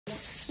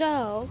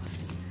So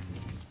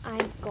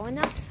I'm going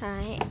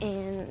outside,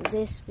 and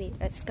this video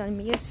it's gonna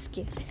be a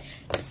skit.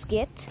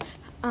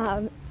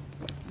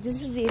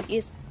 This video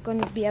is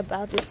gonna be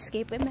about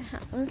escaping my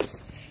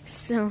house.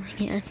 So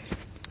yeah,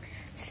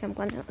 so I'm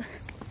gonna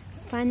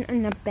find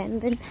an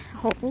abandoned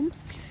home.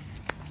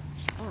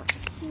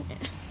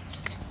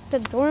 The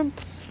door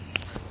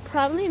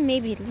probably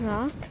maybe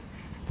locked.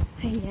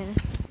 Yeah,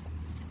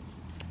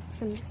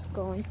 so I'm just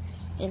going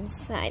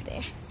inside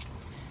there.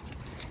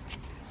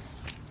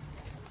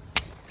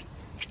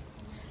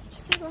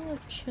 Just a lot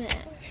of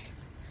trash.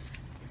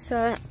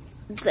 So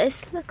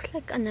this looks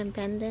like an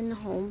abandoned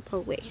home,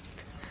 but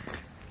wait,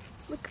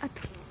 look at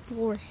the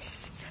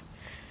forest.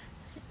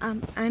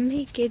 I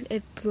may get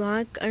a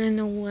block. I don't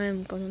know what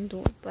I'm gonna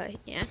do, but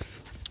yeah.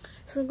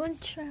 So I'm gonna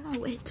try a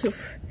way to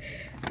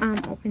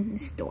open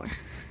this door.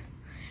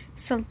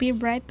 So I'll be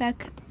right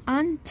back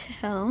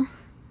until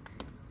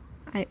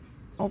I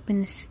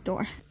open this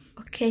door.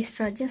 Okay,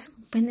 so I just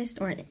opened this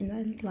door and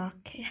I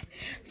lock it.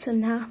 So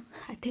now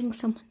I think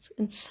someone's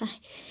inside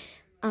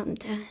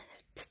the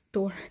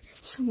door.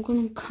 So I'm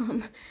gonna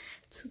come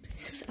to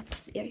this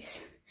upstairs.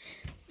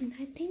 And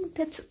I think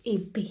that's a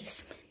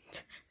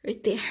basement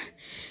right there.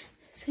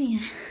 So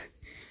yeah,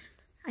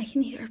 I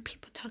can hear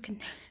people talking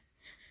there,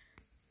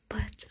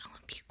 but I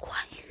want to be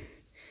quiet.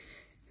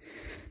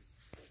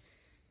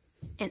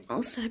 And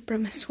also I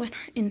brought my sweater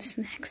and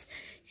snacks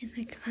and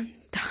like $1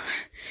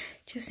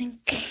 just in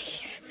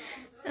case.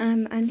 I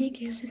may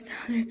give this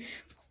 $1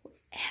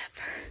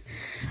 whatever.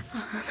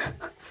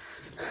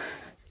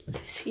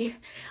 Let's see.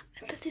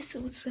 I thought this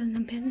was an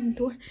abandoned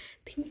door.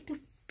 They need to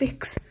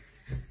fix.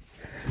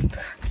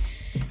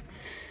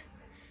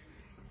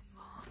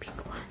 Oh, be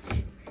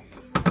quiet.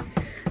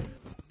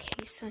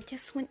 Okay, so I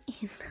just went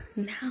in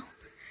now.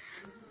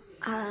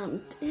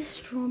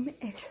 This room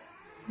is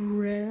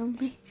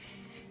really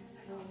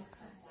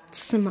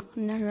small,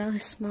 not really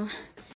small.